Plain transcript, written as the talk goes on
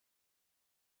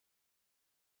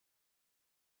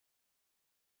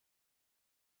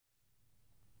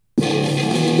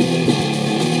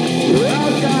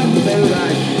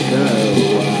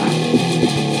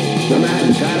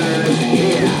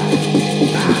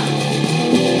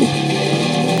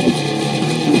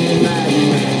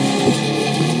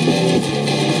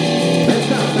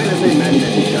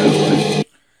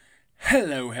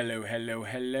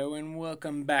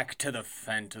welcome back to the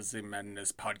Fantasy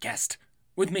Madness podcast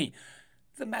with me,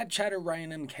 the Mad Chatter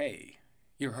Ryan MK,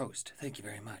 your host. Thank you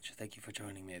very much. Thank you for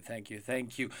joining me. Thank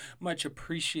you. Much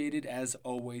appreciated as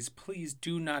always. Please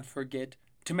do not forget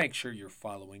to make sure you're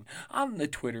following on the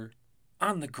Twitter,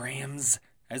 on the grams,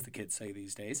 as the kids say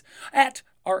these days, at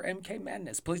RMK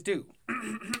Madness. Please do.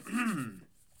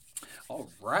 All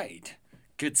right.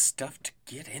 Good stuff to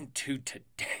get into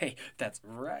today. That's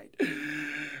right.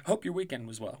 Hope your weekend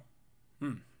was well.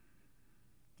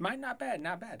 Mine not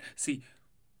bad. See,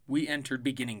 we entered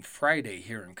beginning Friday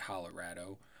here in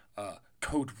Colorado,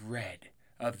 code red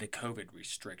of the COVID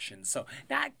restrictions. So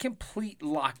not complete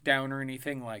lockdown or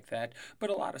anything like that,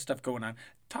 but a lot of stuff going on.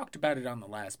 Talked about it on the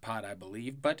last pod, I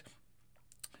believe, but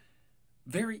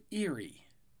very eerie.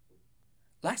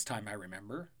 Last time I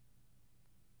remember,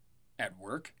 at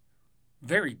work,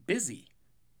 very busy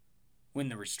when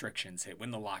the restrictions hit,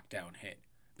 when the lockdown hit,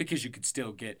 because you could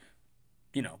still get,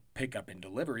 pick up and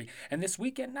delivery. And this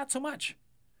weekend, not so much.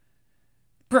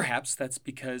 Perhaps that's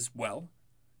because, well,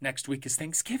 next week is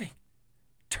Thanksgiving.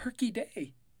 Turkey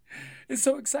Day. It's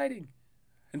so exciting.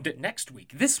 And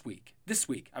this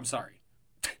week, I'm sorry.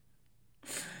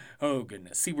 Oh,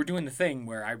 goodness. See, we're doing the thing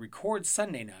where I record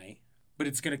Sunday night, but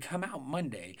it's going to come out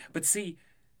Monday. But see,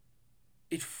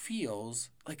 it feels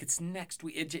like it's next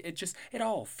week. It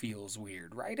all feels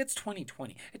weird, right? It's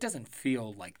 2020. It doesn't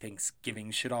feel like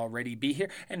Thanksgiving should already be here,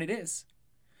 and it is.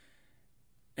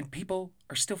 And people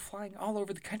are still flying all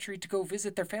over the country to go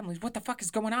visit their families. What the fuck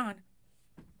is going on?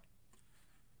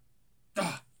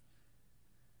 Ugh.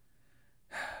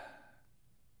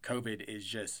 COVID is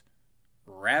just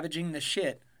ravaging the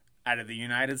shit out of the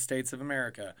United States of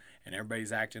America, and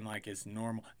everybody's acting like it's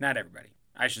normal. Not everybody.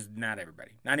 Not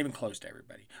everybody. Not even close to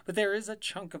everybody. But there is a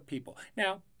chunk of people.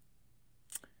 Now,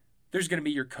 there's going to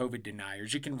be your COVID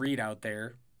deniers. You can read out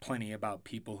there plenty about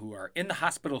people who are in the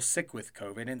hospital sick with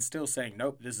COVID and still saying,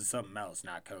 nope, this is something else,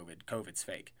 not COVID. COVID's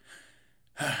fake.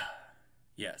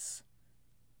 Yes.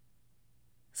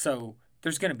 So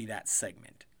there's going to be that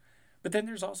segment. But then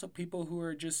there's also people who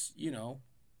are just,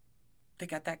 they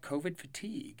got that COVID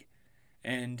fatigue.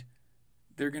 And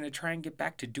they're going to try and get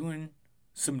back to doing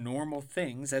some normal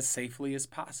things as safely as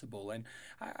possible. And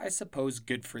I suppose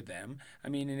good for them. I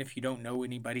mean, and if you don't know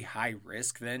anybody high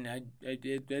risk, then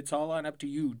it's all up to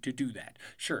you to do that.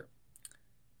 Sure.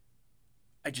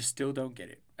 I just still don't get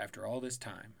it after all this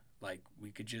time. Like,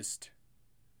 we could just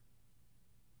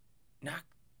not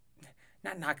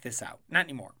knock this out. Not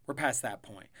anymore. We're past that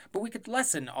point. But we could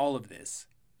lessen all of this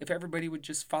if everybody would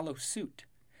just follow suit.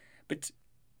 But,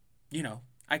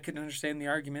 I could understand the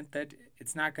argument that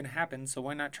it's not going to happen, so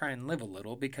why not try and live a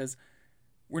little? Because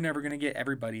we're never going to get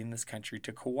everybody in this country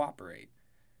to cooperate.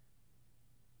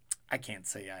 I can't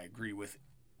say I agree with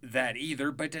that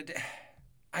either, but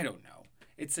I don't know.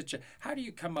 It's how do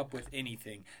you come up with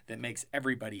anything that makes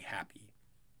everybody happy?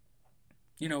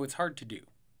 It's hard to do.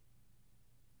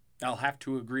 I'll have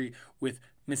to agree with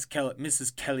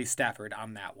Mrs. Kelly Stafford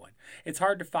on that one. It's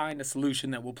hard to find a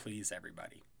solution that will please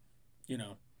everybody.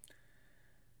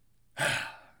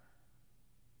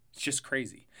 It's just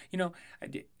crazy.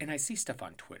 I see stuff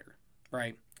on Twitter,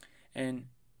 right? And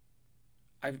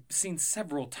I've seen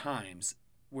several times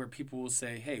where people will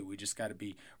say, hey, we just got to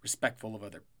be respectful of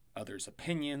others'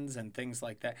 opinions and things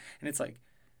like that. And it's like,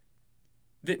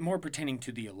 that more pertaining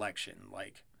to the election,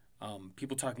 like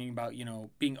people talking about,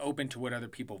 being open to what other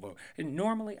people vote. And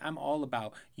normally I'm all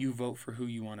about you vote for who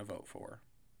you want to vote for.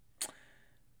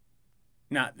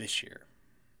 Not this year.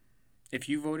 If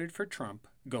you voted for Trump,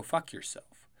 go fuck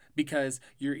yourself. Because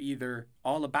you're either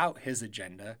all about his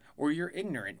agenda or you're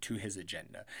ignorant to his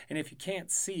agenda. And if you can't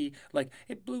see,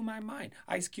 it blew my mind.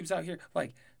 Ice Cube's out here,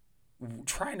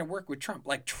 trying to work with Trump.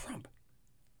 Like Trump.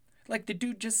 Like the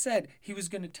dude just said he was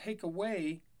going to take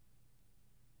away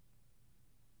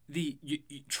the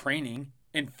training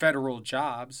in federal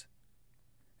jobs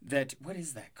that, what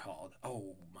is that called?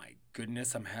 Oh my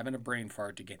goodness, I'm having a brain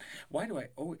fart again.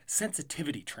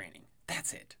 Sensitivity training.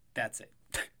 That's it.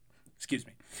 Excuse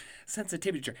me.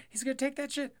 Sensitivity training. He's going to take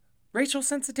that shit. Racial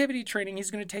sensitivity training,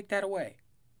 he's going to take that away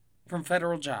from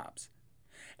federal jobs.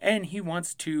 And he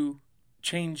wants to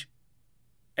change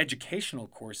educational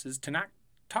courses to not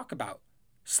talk about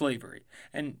slavery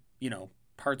and,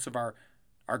 parts of our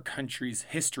country's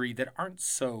history that aren't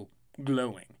so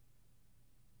glowing.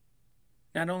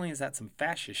 Not only is that some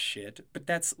fascist shit, but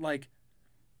that's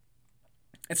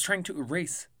it's trying to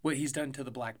erase what he's done to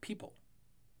the black people.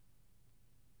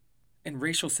 And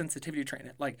racial sensitivity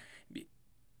training.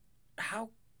 How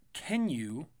can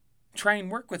you try and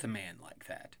work with a man like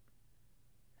that?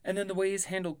 And then the way he's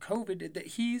handled COVID, that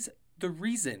he's the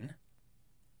reason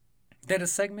that a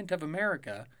segment of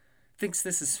America thinks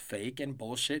this is fake and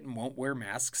bullshit and won't wear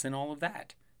masks and all of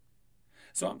that.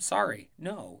 So I'm sorry.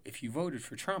 No, if you voted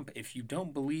for Trump, if you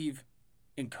don't believe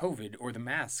in COVID or the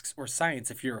masks or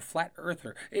science, if you're a flat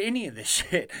earther, any of this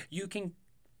shit, you can,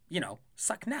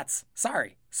 suck nuts.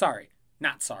 Sorry.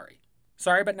 Not sorry.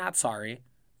 Sorry, but not sorry.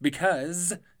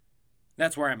 Because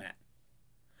that's where I'm at.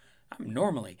 I'm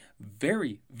normally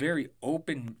very, very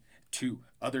open to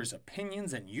others'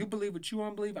 opinions, and you believe what you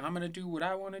want to believe. I'm going to do what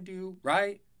I want to do,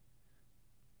 right?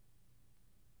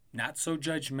 Not so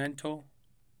judgmental.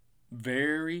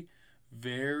 Very,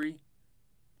 very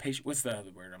patient. What's the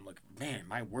other word I'm looking for? Man,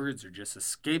 my words are just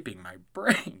escaping my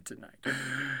brain tonight.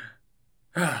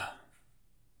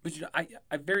 But I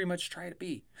very much try to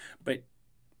be. But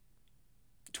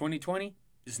 2020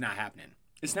 is not happening.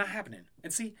 It's not happening.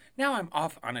 And see, now I'm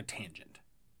off on a tangent.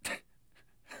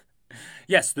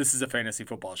 Yes, this is a fantasy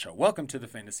football show. Welcome to the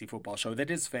fantasy football show that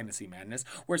is Fantasy Madness,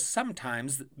 where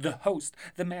sometimes the host,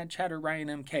 the Mad Chatter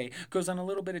Ryan MK, goes on a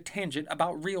little bit of tangent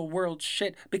about real world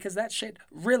shit because that shit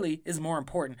really is more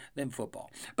important than football.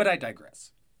 But I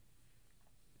digress.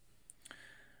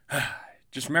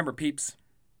 Just remember, peeps,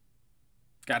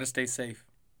 gotta stay safe.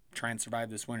 Try and survive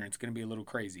this winter. It's gonna be a little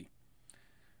crazy.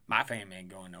 My family ain't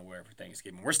going nowhere for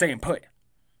Thanksgiving. We're staying put.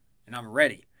 And I'm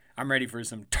ready. I'm ready for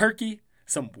some turkey,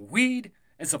 some weed,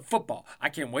 and some football. I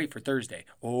can't wait for Thursday.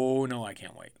 Oh, no, I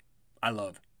can't wait. I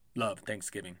love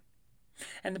Thanksgiving.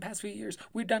 And the past few years,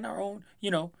 we've done our own,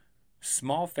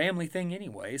 small family thing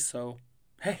anyway. So,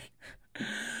 hey,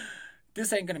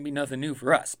 this ain't going to be nothing new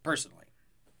for us, personally.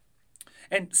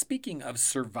 And speaking of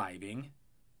surviving,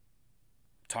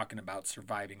 talking about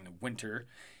surviving the winter,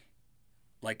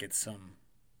 like it's some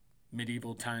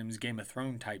medieval times Game of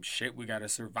Thrones type shit, we got to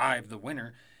survive the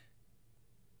winter.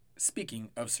 Speaking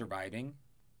of surviving,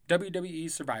 WWE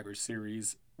Survivor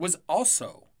Series was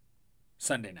also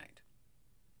Sunday night.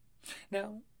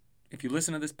 Now, if you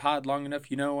listen to this pod long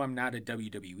enough, you know I'm not a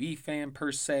WWE fan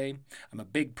per se. I'm a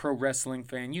big pro wrestling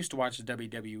fan. Used to watch the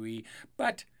WWE,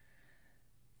 but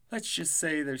let's just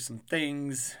say there's some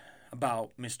things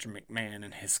about Mr. McMahon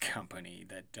and his company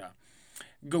that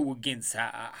go against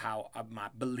how my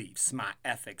beliefs, my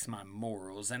ethics, my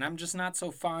morals. And I'm just not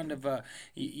so fond of,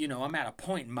 I'm at a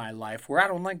point in my life where I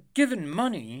don't like giving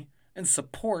money and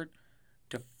support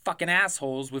to fucking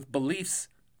assholes with beliefs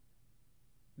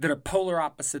that are polar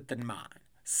opposite than mine.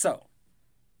 So,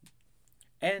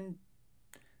 and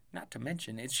not to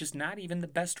mention, it's just not even the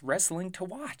best wrestling to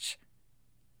watch.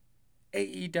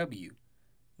 AEW.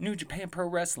 New Japan Pro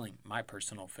Wrestling, my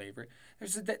personal favorite.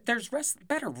 There's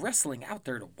better wrestling out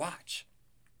there to watch.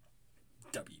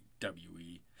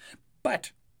 WWE.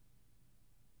 But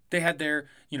they had their,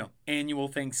 annual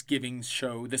Thanksgiving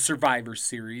show, the Survivor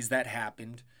Series, that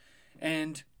happened.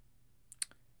 And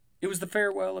it was the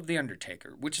farewell of The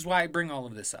Undertaker, which is why I bring all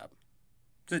of this up.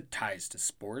 It ties to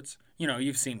sports.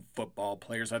 You've seen football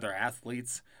players, other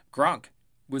athletes. Gronk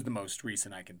was the most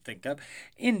recent I can think of.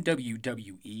 In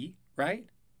WWE, right?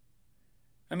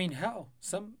 I mean, hell,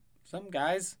 some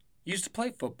guys used to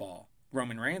play football.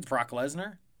 Roman Reigns, Brock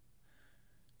Lesnar.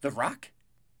 The Rock,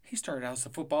 he started out as a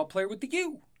football player with the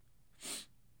U.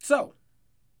 So,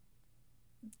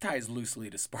 ties loosely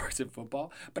to sports and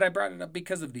football, but I brought it up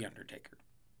because of The Undertaker.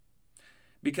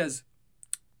 Because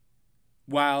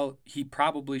while he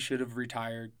probably should have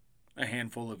retired a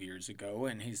handful of years ago,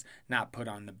 and he's not put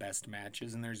on the best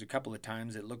matches, and there's a couple of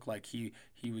times it looked like he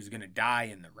was going to die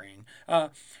in the ring,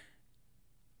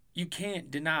 you can't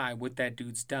deny what that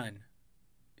dude's done.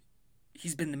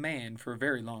 He's been the man for a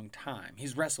very long time.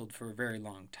 He's wrestled for a very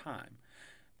long time.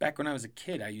 Back when I was a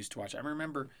kid, I used to watch. I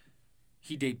remember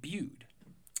he debuted,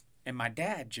 and my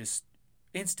dad just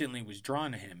instantly was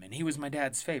drawn to him, and he was my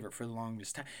dad's favorite for the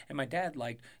longest time. And my dad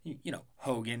liked,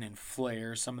 Hogan and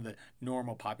Flair, some of the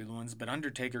normal popular ones, but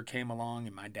Undertaker came along,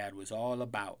 and my dad was all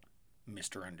about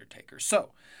Mr. Undertaker.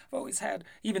 So, I've always had,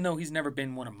 even though he's never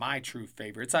been one of my true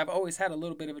favorites, I've always had a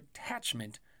little bit of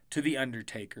attachment to The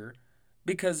Undertaker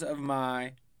because of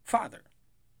my father.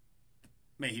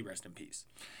 May he rest in peace.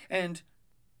 And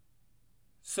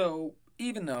so,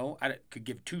 even though I could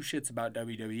give two shits about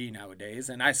WWE nowadays,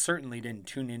 and I certainly didn't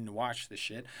tune in to watch the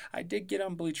shit, I did get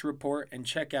on Bleacher Report and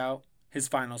check out his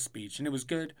final speech, and it was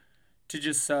good to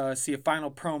just see a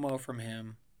final promo from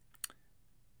him.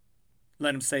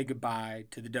 Let him say goodbye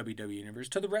to the WWE Universe,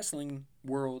 to the wrestling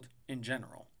world in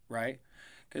general, right?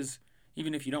 Because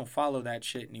even if you don't follow that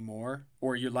shit anymore,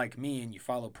 or you're like me and you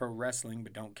follow pro wrestling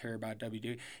but don't care about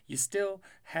WWE, you still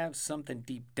have something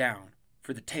deep down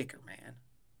for the Taker, man.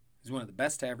 He's one of the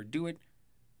best to ever do it.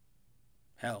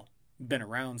 Hell, been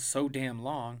around so damn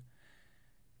long.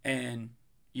 And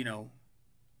you know,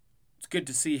 it's good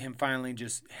to see him finally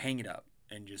just hang it up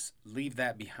and just leave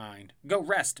that behind. Go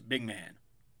rest, big man.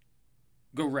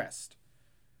 Go rest.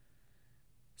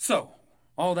 So,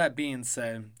 all that being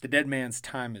said, the dead man's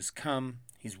time has come.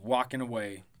 He's walking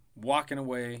away.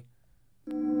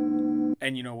 And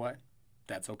you know what?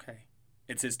 That's okay.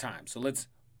 It's his time. So let's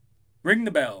ring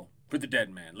the bell for the dead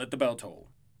man. Let the bell toll.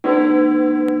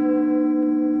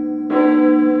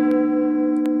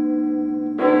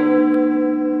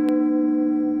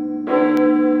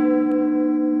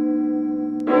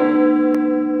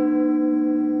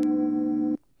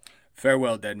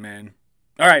 Farewell, dead man.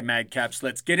 All right, Madcaps,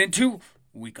 let's get into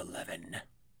Week 11.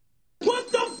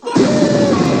 What the fuck?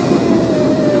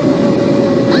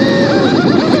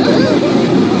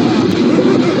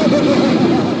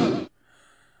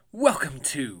 Welcome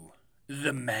to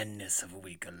the madness of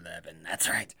Week 11. That's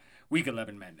right, Week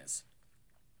 11 madness.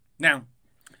 Now,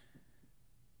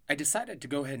 I decided to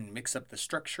go ahead and mix up the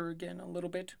structure again a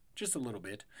little bit, just a little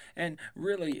bit, and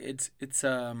really, it's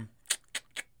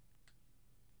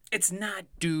not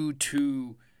due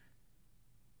to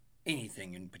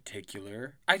anything in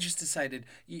particular. I just decided,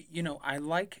 I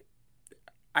like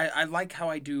how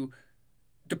I do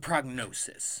the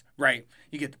prognosis, right?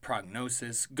 You get the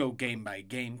prognosis, go game by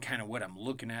game, kind of what I'm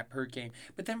looking at per game.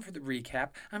 But then for the recap,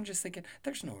 I'm just thinking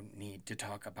there's no need to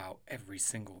talk about every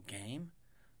single game.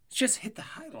 Just hit the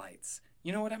highlights.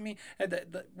 You know what I mean?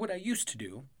 What I used to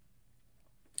do.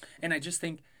 And I just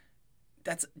think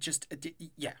that's just,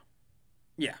 yeah.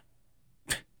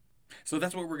 So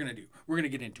that's what we're going to do. We're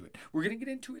going to get into it. We're going to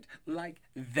get into it like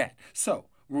that. So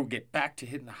we'll get back to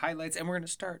hitting the highlights, and we're going to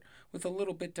start with a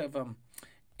little bit of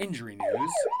injury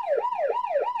news,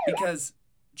 because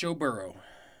Joe Burrow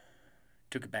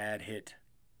took a bad hit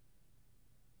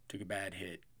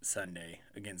Sunday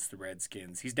against the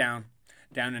Redskins. He's down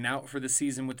and out for the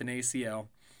season with an ACL,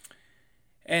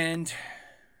 and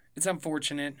it's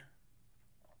unfortunate.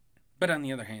 But on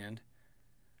the other hand,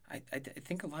 I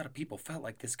think a lot of people felt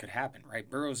like this could happen, right?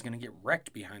 Burrow's going to get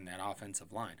wrecked behind that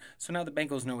offensive line. So now the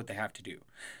Bengals know what they have to do.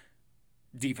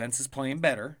 Defense is playing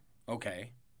better.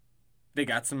 Okay. They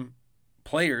got some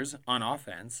players on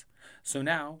offense. So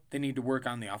now they need to work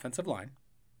on the offensive line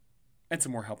and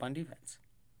some more help on defense.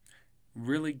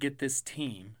 Really get this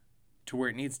team to where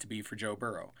it needs to be for Joe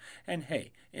Burrow. And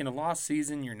hey, in a lost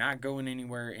season, you're not going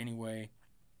anywhere anyway.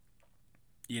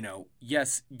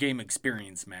 Yes, game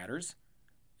experience matters.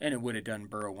 And it would have done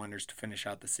Burrow wonders to finish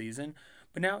out the season.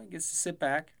 But now he gets to sit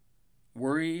back,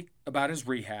 worry about his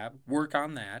rehab, work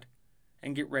on that,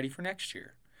 and get ready for next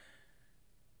year.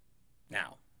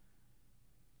 Now,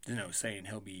 there's no saying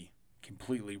he'll be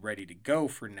completely ready to go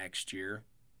for next year.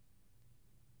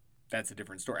 That's a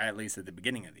different story, at least at the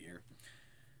beginning of the year.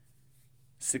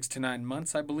 6 to 9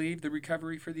 months, I believe, the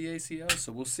recovery for the ACL.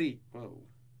 So we'll see. Whoa.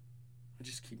 I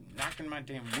just keep knocking my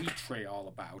damn wheat tray all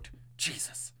about.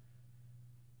 Jesus.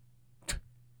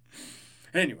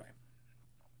 Anyway,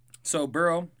 so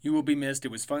Burrow, you will be missed.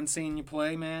 It was fun seeing you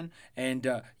play, man.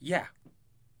 And yeah,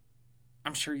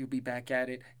 I'm sure you'll be back at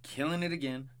it, killing it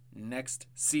again next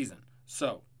season.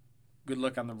 So good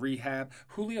luck on the rehab.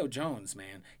 Julio Jones,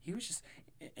 man, he was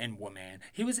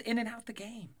in and out the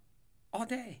game all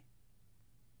day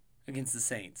against the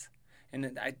Saints.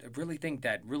 And I really think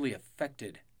that really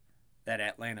affected that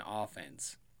Atlanta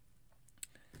offense.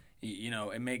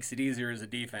 It makes it easier as a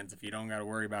defense if you don't got to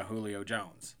worry about Julio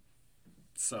Jones.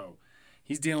 So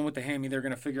he's dealing with the hammy. They're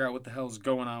going to figure out what the hell's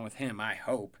going on with him, I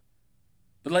hope.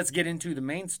 But let's get into the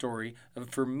main story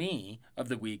for me of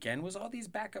the weekend was all these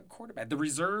backup quarterbacks, the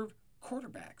reserve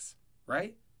quarterbacks,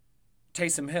 right?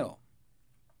 Taysom Hill.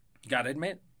 Got to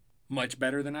admit, much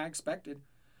better than I expected.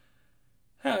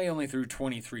 He only threw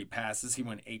 23 passes. He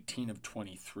went 18 of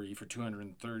 23 for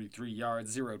 233 yards,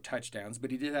 0 touchdowns.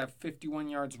 But he did have 51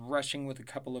 yards rushing with a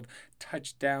couple of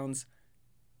touchdowns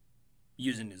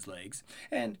using his legs.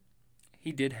 And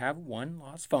he did have one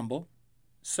lost fumble.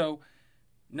 So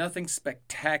nothing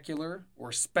spectacular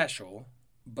or special,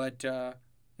 but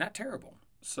not terrible.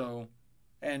 So,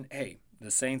 and hey, the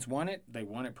Saints won it. They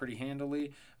won it pretty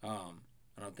handily. I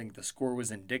don't think the score was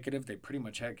indicative. They pretty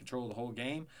much had control of the whole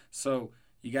game. So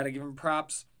you got to give them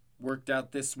props. Worked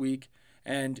out this week.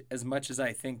 And as much as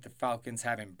I think the Falcons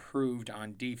have improved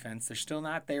on defense, they're still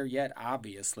not there yet,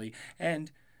 obviously.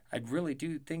 And I really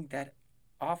do think that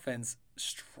offense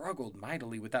struggled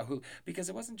mightily without Julio. Because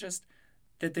it wasn't just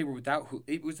that they were without Julio.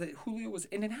 It was that Julio was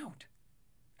in and out.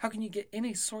 How can you get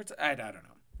any sorts of... I don't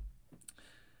know.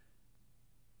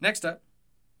 Next up,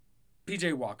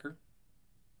 P.J. Walker.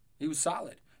 He was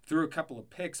solid. Threw a couple of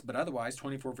picks, but otherwise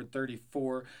 24 for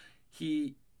 34.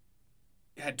 He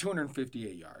had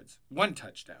 258 yards, 1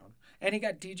 touchdown, and he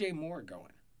got DJ Moore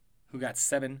going, who got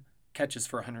 7 catches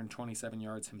for 127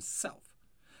 yards himself.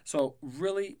 So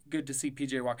really good to see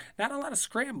PJ Walker. Not a lot of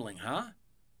scrambling, huh?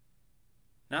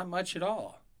 Not much at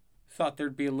all. Thought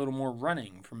there'd be a little more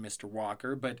running from Mr.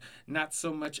 Walker, but not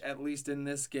so much, at least in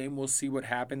this game. We'll see what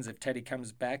happens if Teddy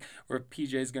comes back or if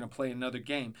PJ's going to play another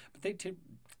game. But they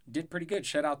did pretty good.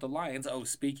 Shut out the Lions. Oh,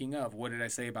 speaking of, what did I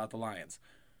say about the Lions?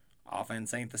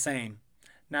 Offense ain't the same.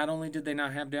 Not only did they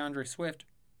not have DeAndre Swift,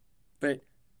 but,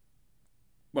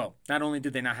 well, not only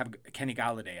did they not have Kenny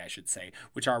Golladay, I should say,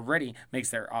 which already makes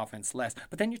their offense less,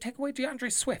 but then you take away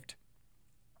DeAndre Swift,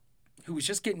 who was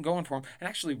just getting going for him and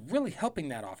actually really helping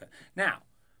that offense. Now,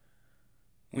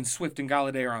 when Swift and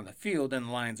Golladay are on the field and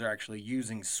the Lions are actually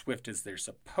using Swift as they're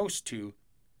supposed to,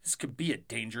 this could be a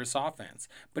dangerous offense.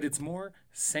 But it's more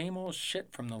same old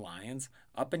shit from the Lions,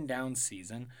 up and down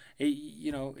season.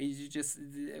 You just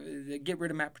get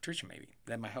rid of Matt Patricia maybe.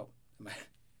 That might help.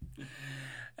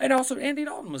 And also, Andy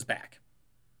Dalton was back.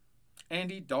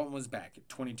 Andy Dalton was back at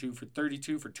 22 for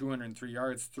 32 for 203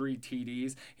 yards, 3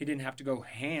 TDs. He didn't have to go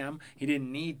ham. He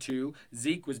didn't need to.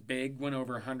 Zeke was big, went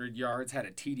over 100 yards, had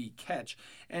a TD catch.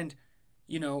 And,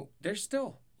 there's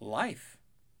still life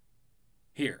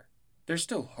here. There's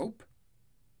still hope.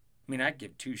 I mean, I'd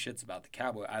give 2 shits about the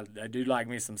Cowboys. I do like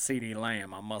me some CeeDee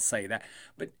Lamb, I must say that.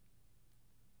 But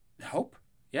hope,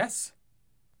 yes.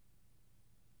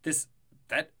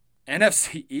 That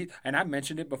NFC East, and I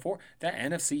mentioned it before, that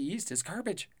NFC East is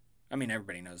garbage. I mean,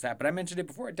 everybody knows that, but I mentioned it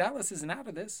before. Dallas isn't out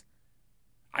of this.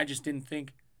 I just didn't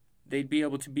think they'd be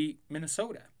able to beat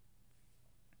Minnesota.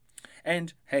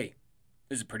 And, hey,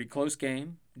 it was a pretty close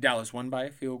game. Dallas won by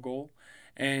a field goal.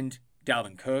 And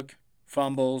Dalvin Cook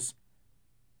fumbles.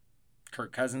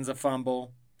 Kirk Cousins a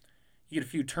fumble. You get a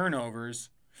few turnovers.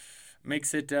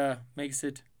 Makes it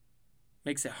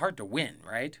hard to win,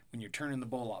 right? When you're turning the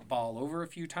ball over a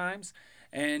few times.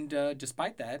 And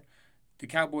despite that, the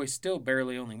Cowboys still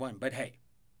barely only won. But hey,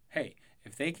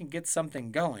 if they can get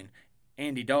something going,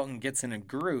 Andy Dalton gets in a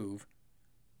groove,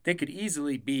 they could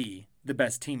easily be the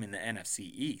best team in the NFC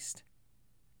East.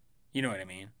 You know what I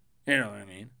mean?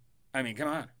 I mean, come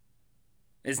on.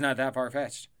 It's not that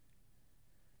far-fetched.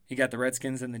 You got the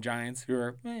Redskins and the Giants, who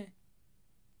are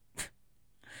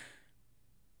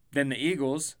Then the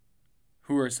Eagles,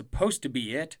 who are supposed to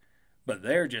be it, but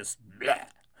they're just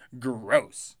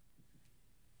gross.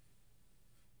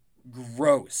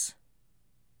 Gross.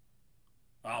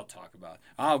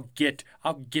 I'll get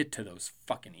to those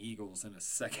fucking Eagles in a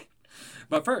second.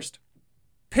 But first,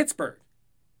 Pittsburgh.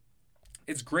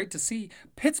 It's great to see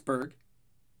Pittsburgh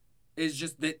is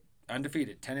just that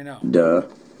undefeated, 10-0. Duh.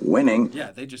 Winning.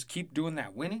 Yeah, they just keep doing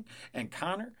that winning. And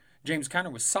James Conner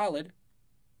was solid,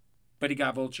 but he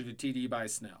got vultured to TD by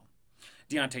Snell.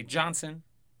 Deontay Johnson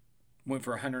went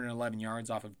for 111 yards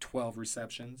off of 12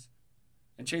 receptions.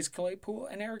 And Chase Claypool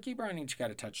and Eric Ebron each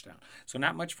got a touchdown. So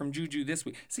not much from Juju this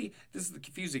week. See, this is the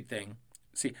confusing thing.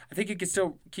 See, I think you could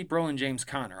still keep rolling James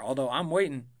Conner. Although I'm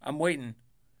waiting.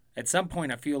 At some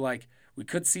point, I feel like we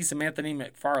could see some Anthony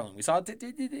McFarland. We saw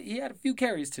he had a few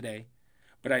carries today.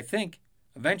 But I think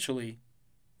eventually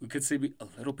we could see a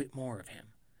little bit more of him.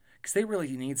 Because they really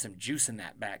need some juice in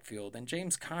that backfield. And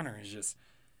James Conner is just...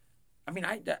 I mean,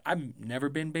 I've never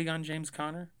been big on James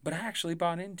Conner, but I actually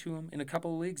bought into him in a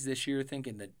couple of leagues this year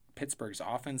thinking that Pittsburgh's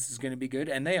offense is going to be good,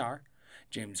 and they are.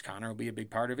 James Conner will be a big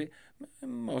part of it,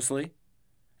 mostly.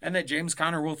 And that James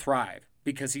Conner will thrive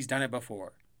because he's done it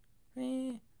before.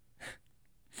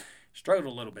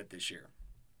 Struggled a little bit this year.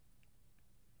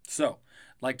 So,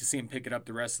 like to see him pick it up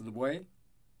the rest of the way.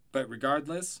 But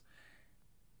regardless,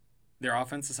 their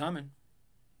offense is humming.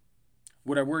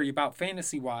 What I worry about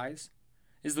fantasy-wise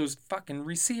is those fucking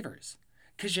receivers.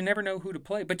 Because you never know who to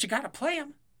play, but you got to play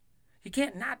them. You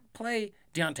can't not play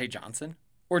Deontay Johnson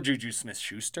or Juju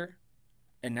Smith-Schuster.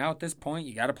 And now at this point,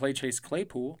 you got to play Chase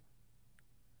Claypool.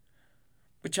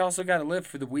 But you also got to live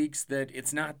for the weeks that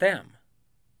it's not them.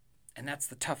 And that's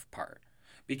the tough part.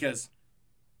 Because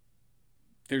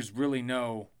there's really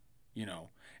no,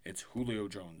 it's Julio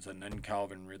Jones and then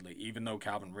Calvin Ridley. Even though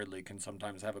Calvin Ridley can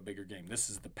sometimes have a bigger game. This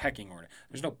is the pecking order.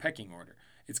 There's no pecking order.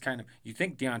 It's kind of, you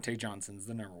think Deontay Johnson's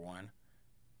the number one.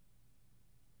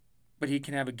 But he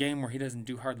can have a game where he doesn't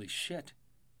do hardly shit.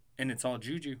 And it's all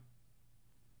Juju.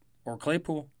 Or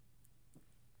Claypool.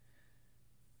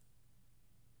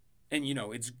 And,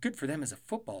 it's good for them as a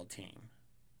football team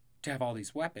to have all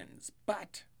these weapons.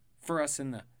 But for us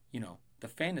in the, the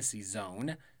fantasy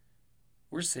zone,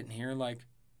 we're sitting here like,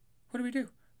 what do we do?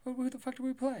 Who the fuck do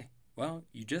we play? Well,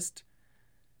 you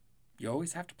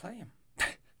always have to play him.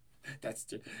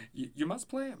 You must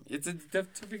play them. It's to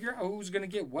figure out who's going to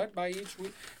get what by each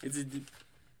week.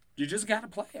 You just got to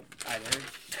play them.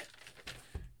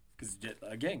 Because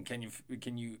again,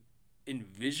 can you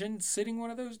envision sitting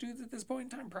one of those dudes at this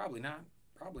point in time? Probably not.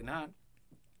 Probably not.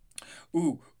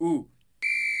 Ooh.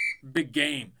 Big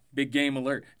game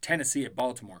alert. Tennessee at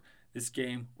Baltimore. This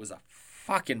game was a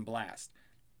fucking blast.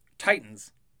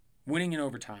 Titans winning in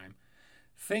overtime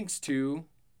thanks to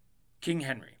King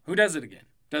Henry, who does it again.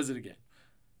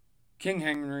 King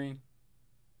Henry,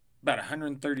 about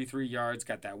 133 yards,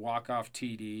 got that walk-off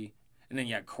TD. And then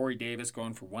you had Corey Davis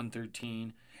going for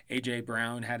 113. A.J.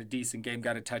 Brown had a decent game,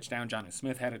 got a touchdown. Jonnu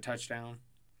Smith had a touchdown.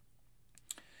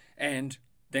 And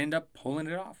they end up pulling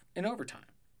it off in overtime.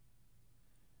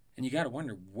 And you got to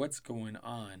wonder what's going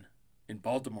on in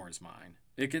Baltimore's mind.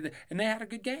 And they had a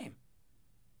good game.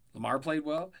 Lamar played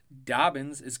well.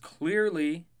 Dobbins is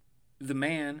clearly the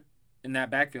man in that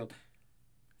backfield.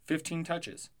 15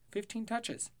 touches.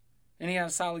 And he had a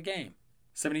solid game.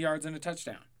 70 yards and a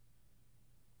touchdown.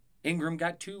 Ingram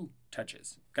got 2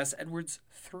 touches. Gus Edwards,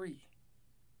 3.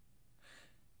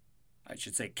 I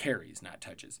should say carries, not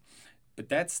touches. But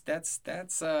that's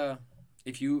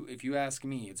if you ask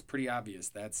me, it's pretty obvious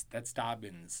that's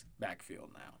Dobbins'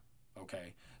 backfield now.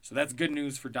 Okay? So that's good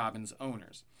news for Dobbins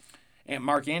owners. And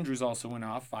Mark Andrews also went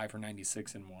off 5 for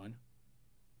 96 and 1.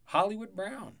 Hollywood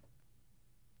Brown.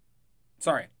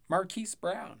 Sorry, Marquise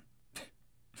Brown.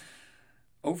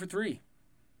 0 for 3.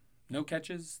 No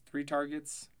catches, 3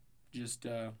 targets. Just, he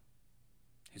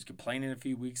was complaining a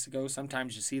few weeks ago.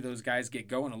 Sometimes you see those guys get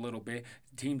going a little bit.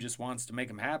 The team just wants to make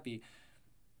them happy.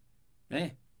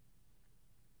 And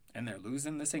they're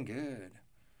losing. This ain't good.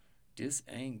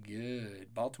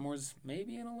 Baltimore's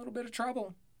maybe in a little bit of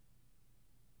trouble.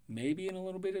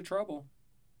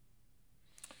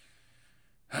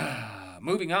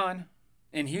 Moving on.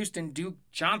 In Houston, Duke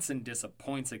Johnson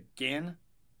disappoints again.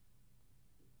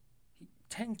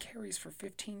 10 carries for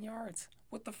 15 yards.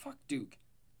 What the fuck, Duke?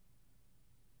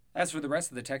 As for the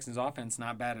rest of the Texans' offense,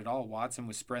 not bad at all. Watson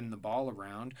was spreading the ball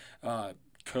around.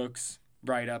 Cooks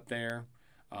right up there.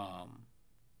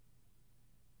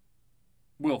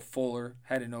 Will Fuller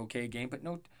had an okay game, but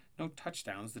no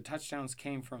touchdowns. The touchdowns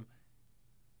came from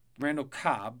Randall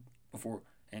Cobb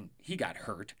and he got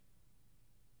hurt.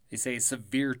 They say a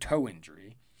severe toe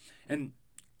injury. And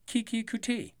Kiki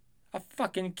Kuti. A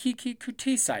fucking Kiki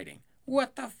Kuti sighting.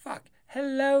 What the fuck?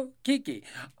 Hello, Kiki.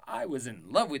 I was in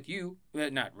love with you.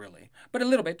 Not really, but a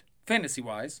little bit,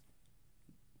 fantasy-wise,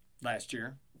 last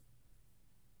year.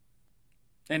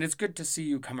 And it's good to see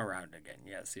you come around again.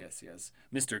 Yes.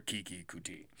 Mr. Kiki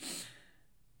Kuti.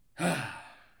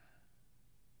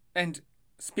 And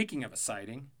speaking of a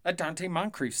sighting, a Dante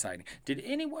Moncrief sighting. Did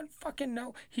anyone fucking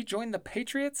know he joined the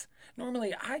Patriots?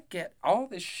 Normally, I get all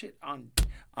this shit on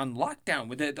lockdown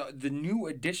with the new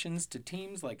additions to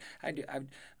teams. Like, I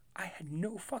had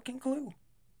no fucking clue.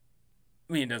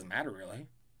 I mean, it doesn't matter, really.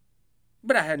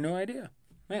 But I had no idea.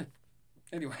 Man.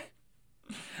 Anyway.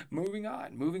 Moving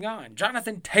on.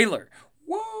 Jonathan Taylor.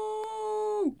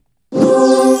 Woo!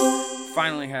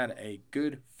 Finally had a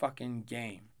good fucking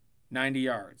game. 90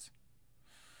 yards.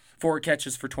 4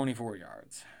 catches for 24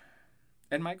 yards.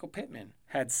 And Michael Pittman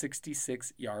had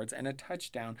 66 yards and a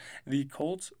touchdown. The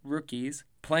Colts rookies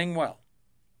playing well.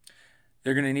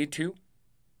 They're going to need to.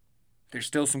 There's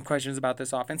still some questions about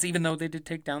this offense, even though they did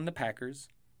take down the Packers,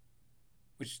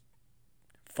 which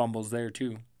fumbles there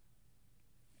too.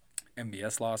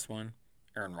 MVS lost one.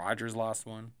 Aaron Rodgers lost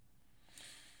one.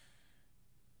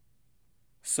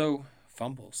 So,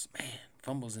 fumbles. Man,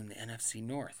 fumbles in the NFC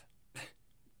North.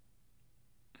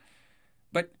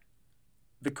 But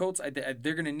the Colts,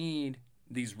 they're going to need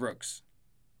these rooks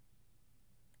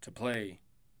to play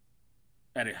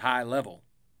at a high level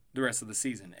the rest of the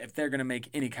season if they're going to make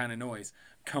any kind of noise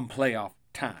come playoff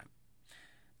time.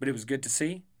 But it was good to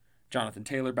see Jonathan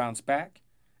Taylor bounce back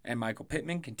and Michael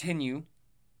Pittman continue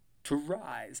to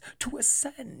rise, to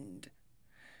ascend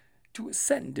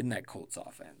in that Colts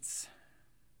offense.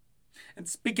 And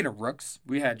speaking of rooks,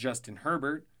 we had Justin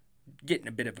Herbert getting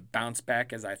a bit of a bounce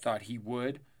back as I thought he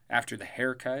would after the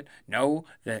haircut. No,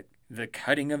 that the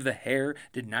cutting of the hair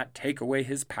did not take away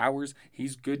his powers.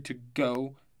 He's good to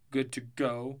go.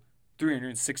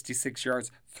 366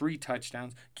 yards, 3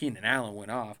 touchdowns. Keenan Allen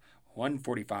went off,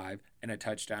 145 and a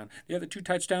touchdown. The other 2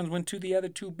 touchdowns went to the other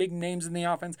 2 big names in the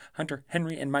offense, Hunter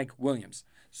Henry and Mike Williams.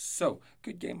 So,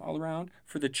 good game all around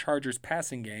for the Chargers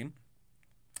passing game.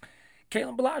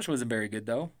 Kalen Ballage wasn't very good,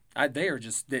 though.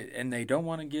 They don't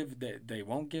want to they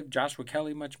won't give Joshua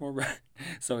Kelly much more.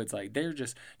 So it's like they're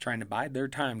just trying to bide their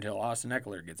time till Austin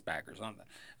Eckler gets back or something.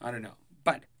 I don't know.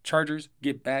 But Chargers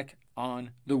get back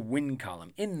on the win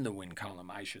column, in the win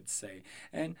column, I should say.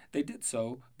 And they did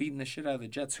so, beating the shit out of the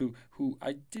Jets,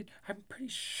 I'm pretty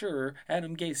sure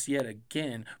Adam Gase yet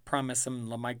again promised some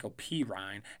LaMichael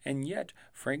Pirine, and yet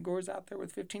Frank Gore's out there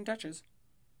with 15 touches.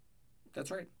 That's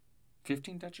right.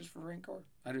 15 touches for Frank Gore.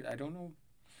 I don't know.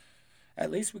 At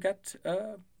least we got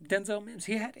Denzel Mims.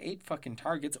 He had 8 fucking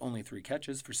targets, only 3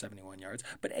 catches for 71 yards,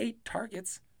 but 8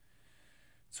 targets.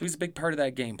 So he's a big part of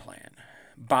that game plan.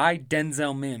 Buy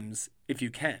Denzel Mims if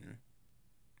you can,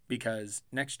 because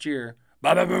next year,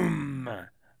 ba-ba-boom,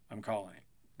 I'm calling it.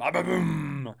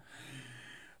 Ba-ba-boom.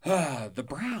 The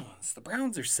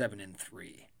Browns are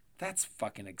 7-3. That's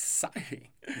fucking exciting.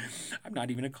 I'm not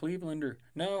even a Clevelander.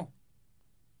 No.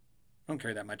 I don't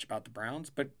care that much about the Browns,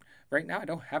 but right now I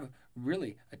don't have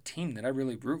really a team that I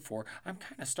really root for. I'm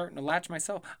kind of starting to latch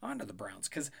myself onto the Browns,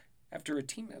 because after a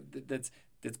team that's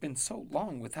been so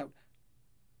long without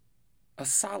a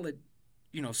solid,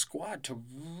 squad to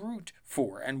root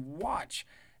for and watch,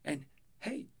 and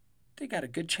hey, they got a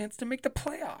good chance to make the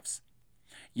playoffs.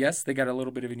 Yes, they got a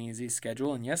little bit of an easy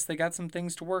schedule, and yes, they got some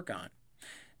things to work on.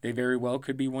 They very well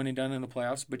could be one and done in the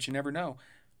playoffs, but you never know.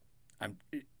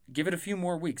 Give it a few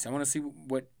more weeks. I want to see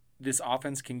what this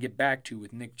offense can get back to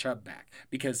with Nick Chubb back,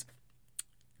 because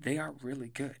they are really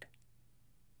good.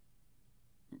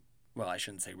 Well, I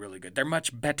shouldn't say really good. They're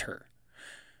much better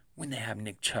when they have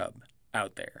Nick Chubb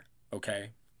out there, okay?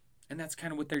 And that's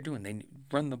kind of what they're doing. They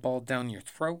run the ball down your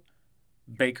throat.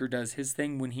 Baker does his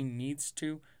thing when he needs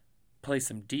to. Play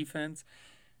some defense.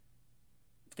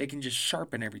 They can just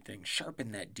sharpen everything.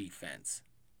 Sharpen that defense.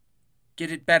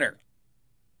 Get it better.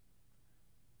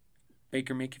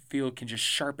 Baker Mayfield can just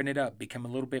sharpen it up. Become a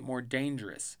little bit more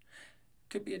dangerous.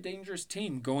 Could be a dangerous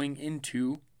team going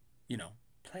into,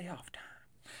 playoff time.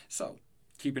 So,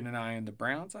 keeping an eye on the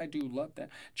Browns. I do love that.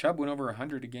 Chubb went over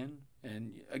 100 again.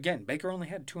 And again, Baker only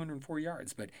had 204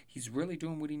 yards, but he's really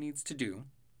doing what he needs to do.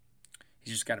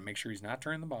 He's just got to make sure he's not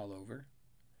turning the ball over.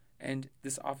 And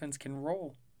this offense can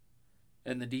roll.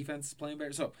 And the defense is playing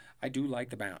better. So, I do like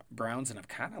the Browns, and I've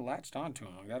kind of latched onto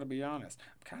them. I've got to be honest.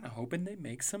 I'm kind of hoping they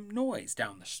make some noise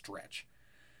down the stretch.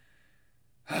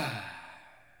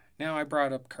 Now, I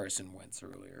brought up Carson Wentz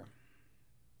earlier.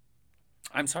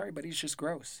 I'm sorry, but he's just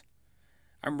gross.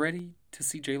 I'm ready to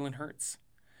see Jalen Hurts.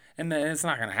 And it's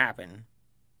not going to happen,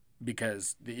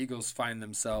 because the Eagles find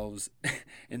themselves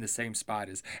in the same spot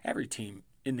as every team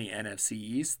in the NFC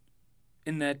East,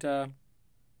 in that, the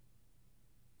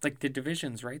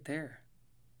division's right there.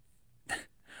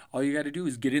 All you got to do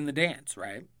is get in the dance,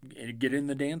 right? Get in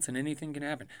the dance and anything can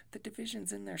happen. The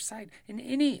division's in their side, in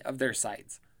any of their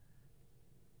sides.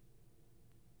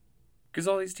 Because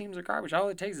all these teams are garbage. All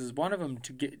it takes is one of them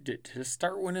to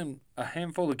start winning a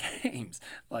handful of games.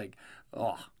 And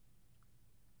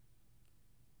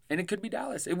it could be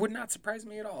Dallas. It would not surprise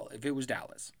me at all if it was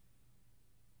Dallas.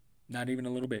 Not even a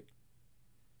little bit.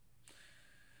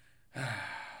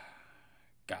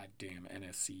 Goddamn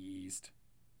NFC East.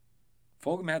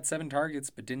 Fulgham had 7 targets,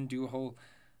 but didn't do a whole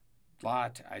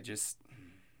lot. I just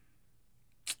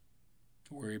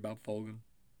worry about Fulgham.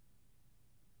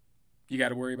 You got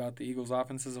to worry about the Eagles'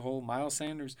 offense as a whole. Miles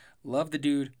Sanders, love the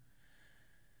dude.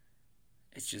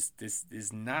 It's just, this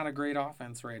is not a great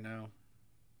offense right now.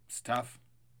 It's tough.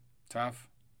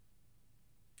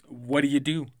 What do you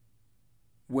do?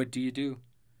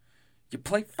 You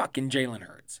play fucking Jalen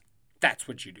Hurts. That's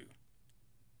what you do.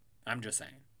 I'm just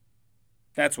saying.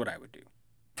 That's what I would do.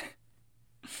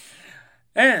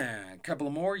 And a couple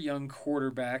of more young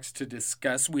quarterbacks to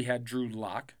discuss. We had Drew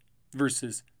Lock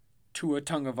versus Tua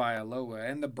Tagovailoa,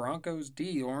 and the Broncos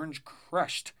D Orange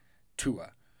crushed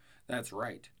Tua. That's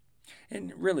right.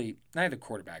 And really, neither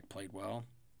quarterback played well.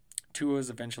 Tua was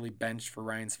eventually benched for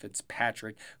Ryan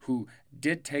Fitzpatrick, who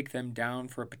did take them down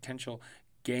for a potential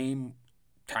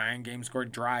game-tying, game-scoring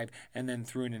drive, and then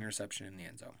threw an interception in the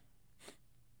end zone.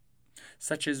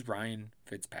 Such as Ryan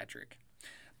Fitzpatrick.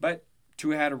 But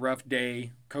Tua had a rough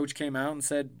day. Coach came out and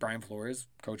said,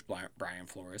 Coach Brian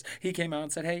Flores, he came out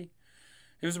and said, hey,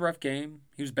 it was a rough game.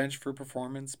 He was benched for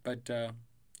performance, but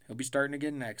he'll be starting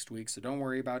again next week, so don't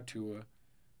worry about Tua.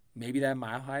 Maybe that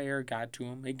mile high air got to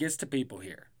him. It gets to people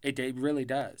here. It really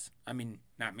does. I mean,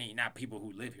 not me, not people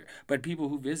who live here, but people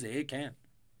who visit, it can.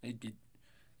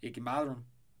 It can bother them.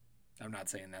 I'm not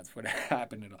saying that's what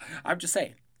happened at all. I'm just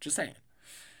saying.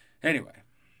 Anyway.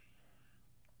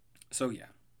 So, yeah.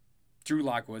 Drew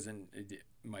Lock wasn't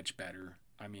much better.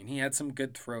 I mean, he had some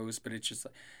good throws, but it's just,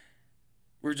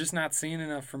 we're just not seeing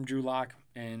enough from Drew Lock,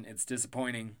 and it's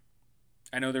disappointing.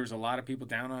 I know there was a lot of people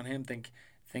down on him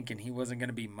thinking he wasn't going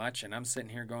to be much, and I'm sitting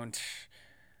here going,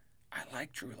 I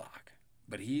like Drew Lock,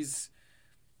 but he's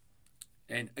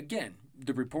And again,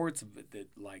 the reports of it, that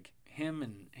like him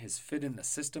and his fit in the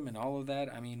system and all of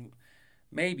that, I mean,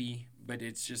 maybe, but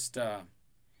it's just, I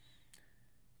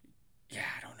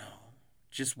don't know.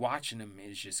 Just watching him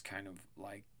is just kind of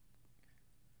like,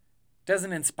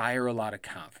 doesn't inspire a lot of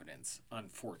confidence,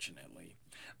 unfortunately.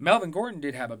 Melvin Gordon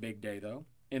did have a big day, though,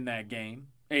 in that game.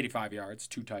 85 yards,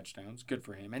 2 touchdowns. Good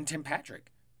for him. And Tim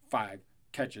Patrick, 5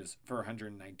 catches for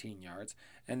 119 yards.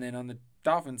 And then on the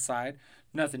Dolphins side,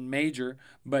 nothing major,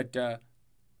 but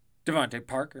Devontae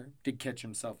Parker did catch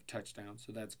himself a touchdown,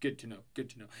 so that's good to know. Good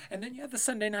to know. And then you have the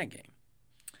Sunday night game.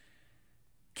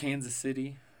 Kansas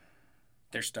City,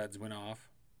 their studs went off.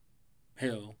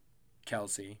 Hill,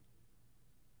 Kelsey,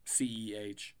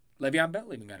 CEH. Le'Veon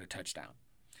Bell even got a touchdown.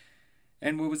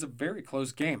 And it was a very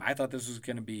close game. I thought this was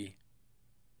going to be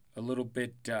a little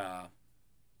bit, how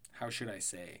should I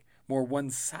say, more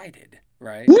one-sided,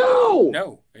 right?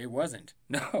 No, it wasn't.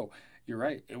 No, you're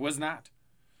right. It was not.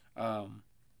 The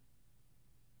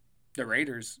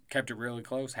Raiders kept it really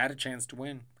close, had a chance to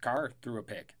win. Carr threw a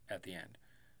pick at the end.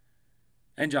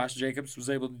 And Josh Jacobs was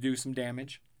able to do some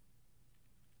damage.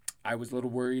 I was a little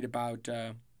worried about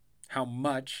how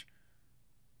much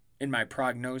in my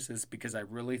prognosis, because I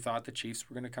really thought the Chiefs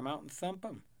were going to come out and thump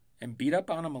them and beat up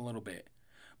on them a little bit.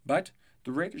 But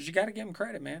the Raiders, you got to give them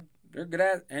credit, man. They're good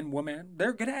ass, and woman,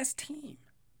 they're a good ass team.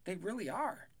 They really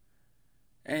are.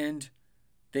 And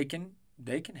they can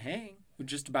hang with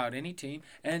just about any team.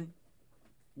 And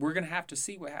we're going to have to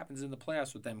see what happens in the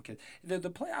playoffs with them, because the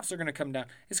playoffs are going to come down.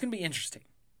 It's going to be interesting.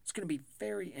 It's going to be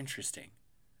very interesting.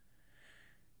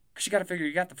 Because you got to figure,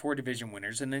 you got the 4 division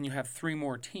winners, and then you have 3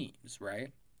 more teams,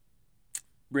 right?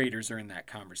 Raiders are in that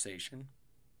conversation,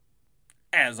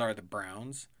 as are the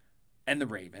Browns and the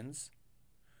Ravens.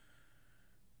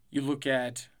 You look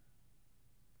at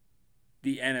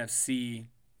the NFC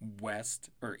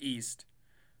West or East,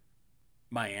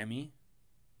 Miami,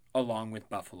 along with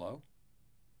Buffalo.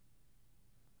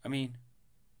 I mean,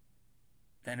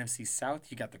 the NFC South,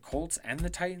 you got the Colts and the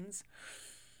Titans.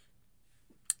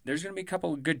 There's going to be a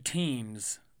couple of good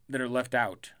teams that are left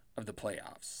out of the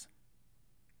playoffs.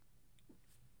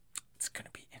 It's going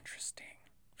to be interesting.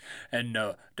 And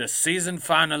the season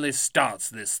finally starts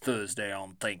this Thursday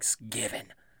on Thanksgiving,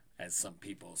 as some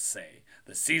people say.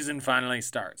 The season finally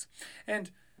starts.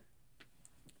 And,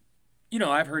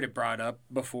 I've heard it brought up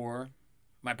before,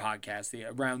 my podcast,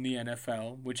 Around the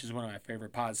NFL, which is one of my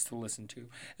favorite pods to listen to.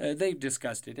 They've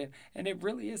discussed it, and it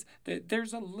really is.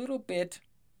 There's a little bit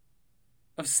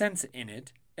of sense in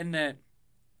it, in that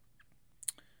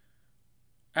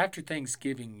after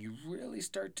Thanksgiving, you really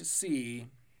start to see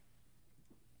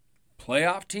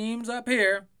playoff teams up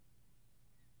here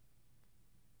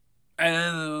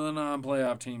and the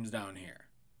non-playoff teams down here.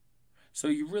 So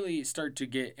you really start to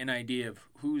get an idea of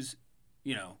who's,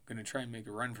 going to try and make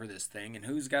a run for this thing and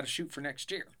who's got to shoot for next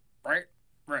year, right?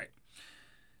 Right.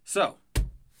 So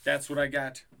that's what I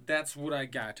got. That's what I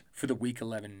got for the Week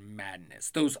 11 madness.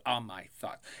 Those are my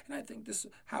thoughts. And I think this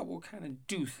is how we'll kind of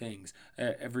do things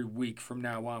every week from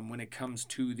now on when it comes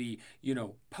to the,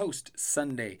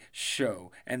 post-Sunday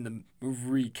show and the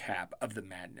recap of the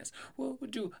madness. We'll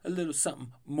do a little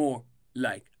something more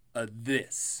like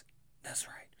this. That's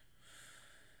right.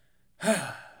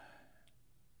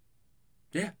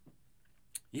 Yeah.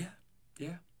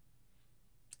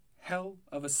 Hell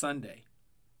of a Sunday.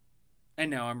 And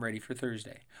now I'm ready for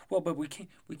Thursday. Well, but we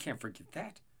can't forget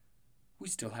that. We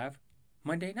still have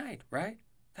Monday night, right?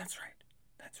 That's right.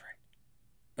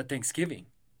 But Thanksgiving,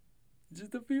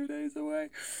 just a few days away.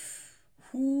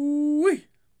 Whoo-wee.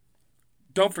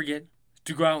 Don't forget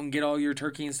to go out and get all your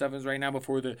turkey and stuff right now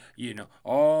before get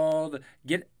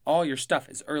all your stuff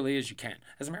as early as you can.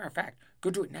 As a matter of fact, go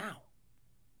do it now.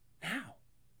 Now.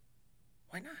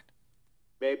 Why not?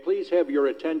 May I please have your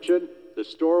attention? The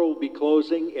store will be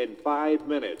closing in 5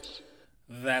 minutes.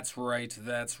 That's right.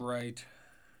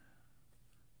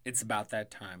 It's about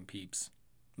that time, peeps.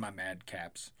 My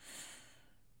madcaps.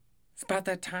 It's about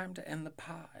that time to end the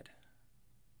pod.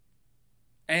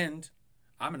 And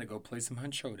I'm going to go play some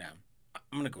Hunt Showdown.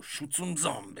 I'm going to go shoot some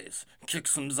zombies. Kick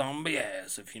some zombie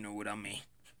ass, if you know what I mean.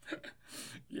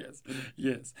 Yes.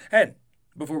 And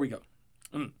before we go,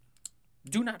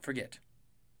 do not forget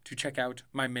to check out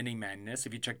my mini madness.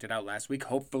 If you checked it out last week,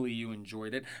 hopefully you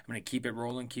enjoyed it. I'm going to keep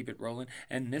it rolling.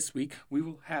 And this week, we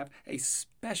will have a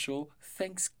special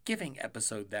Thanksgiving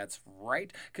episode. That's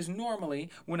right. Because normally,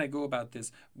 when I go about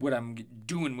this, what I'm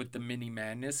doing with the mini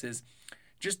madness is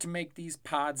just to make these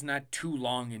pods not too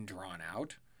long and drawn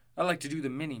out. I like to do the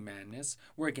mini madness,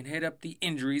 where I can hit up the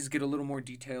injuries, get a little more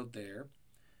detailed there.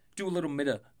 Do a little bit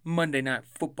of Monday Night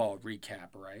Football recap,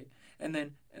 right? And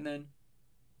then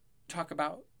talk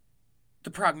about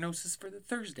the prognosis for the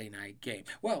Thursday night game.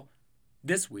 Well,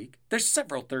 this week, there's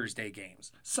several Thursday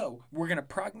games. So we're going to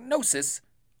prognosis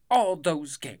all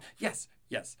those games. Yes.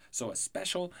 So a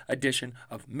special edition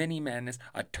of Mini Madness,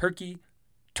 a turkey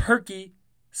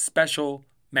special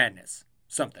madness.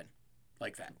 Something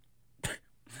like that.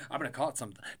 I'm going to call it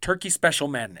something. Turkey Special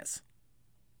Madness.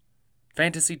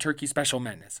 Fantasy Turkey Special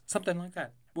Madness. Something like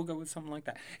that. We'll go with something like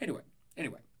that. Anyway.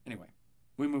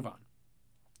 We move on.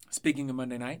 Speaking of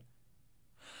Monday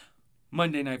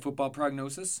Night Football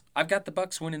prognosis. I've got the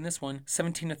Bucs winning this one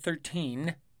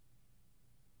 17-13.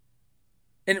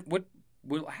 And what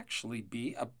will actually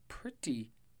be a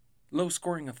pretty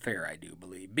low-scoring affair, I do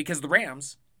believe. Because the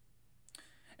Rams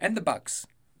and the Bucs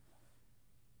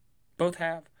both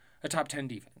have a top 10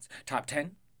 defense. Top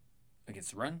 10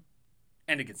 against the run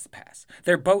and against the pass.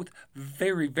 They're both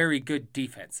very, very good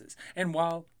defenses. And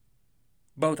while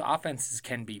both offenses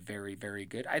can be very, very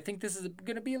good, I think this is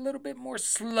going to be a little bit more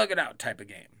slug-it-out type of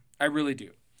game. I really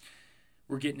do.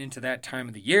 We're getting into that time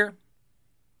of the year.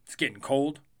 It's getting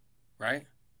cold, right?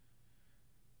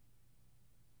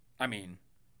 I mean,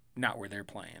 not where they're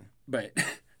playing, but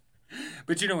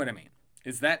you know what I mean.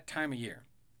 It's that time of year.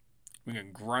 We're going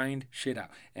to grind shit out.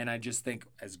 And I just think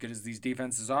as good as these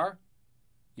defenses are,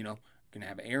 going to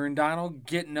have Aaron Donald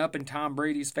getting up in Tom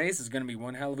Brady's face is going to be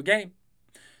one hell of a game.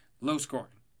 Low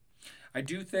scoring. I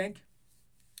do think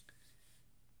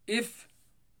if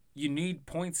you need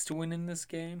points to win in this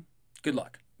game, good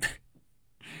luck.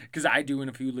 Because I do in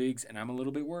a few leagues, and I'm a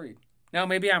little bit worried. Now,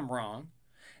 maybe I'm wrong.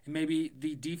 And maybe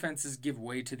the defenses give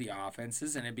way to the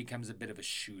offenses, and it becomes a bit of a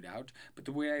shootout. But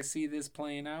the way I see this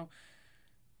playing out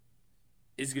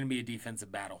is going to be a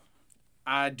defensive battle.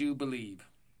 I do believe.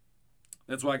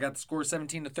 That's why I got the score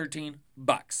 17-13,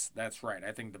 Bucs. That's right.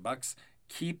 I think the Bucs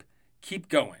keep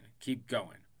going. Keep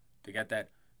going. They got that,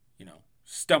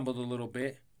 stumbled a little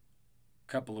bit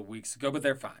a couple of weeks ago, but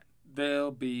they're fine.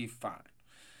 They'll be fine.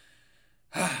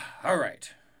 All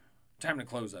right. Time to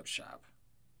close up shop.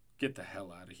 Get the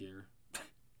hell out of here.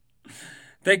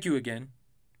 Thank you again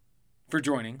for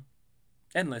joining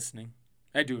and listening.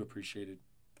 I do appreciate it.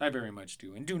 I very much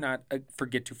do. And do not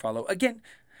forget to follow again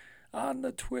on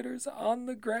the Twitters, on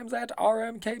the Grams at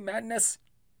RMK Madness.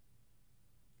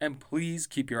 And please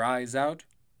keep your eyes out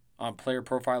on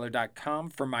playerprofiler.com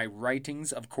for my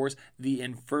writings. Of course, the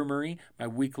Infirmary, my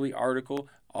weekly article,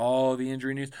 all the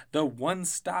injury news, the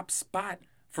one-stop spot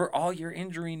for all your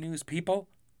injury news, people.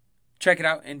 Check it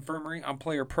out, Infirmary, on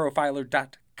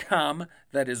playerprofiler.com.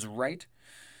 That is right.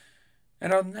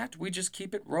 And other than that, we just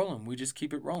keep it rolling.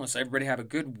 So everybody have a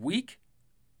good week,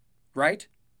 right?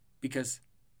 Because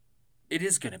it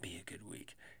is going to be a good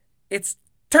week. It's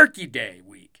Turkey Day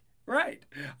week, right?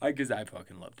 Because I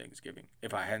fucking love Thanksgiving.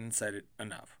 If I hadn't said it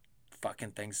enough,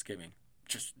 fucking Thanksgiving.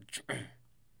 Just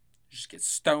get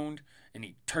stoned and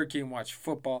eat turkey and watch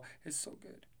football. It's so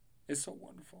good. It's so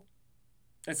wonderful.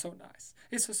 It's so nice.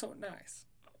 It's so nice.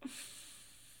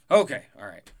 Okay, all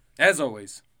right. As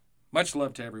always, much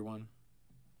love to everyone.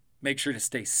 Make sure to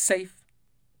stay safe,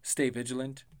 stay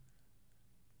vigilant,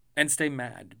 and stay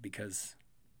mad because,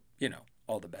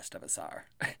 all the best of us are.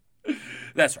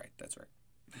 That's right.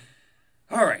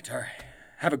 All right.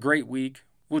 Have a great week.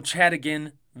 We'll chat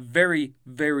again very,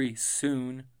 very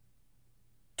soon.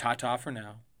 Ta-ta for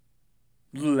now.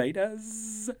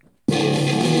 Laters.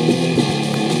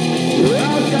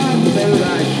 Welcome to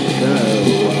the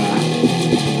show.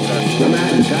 The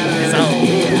man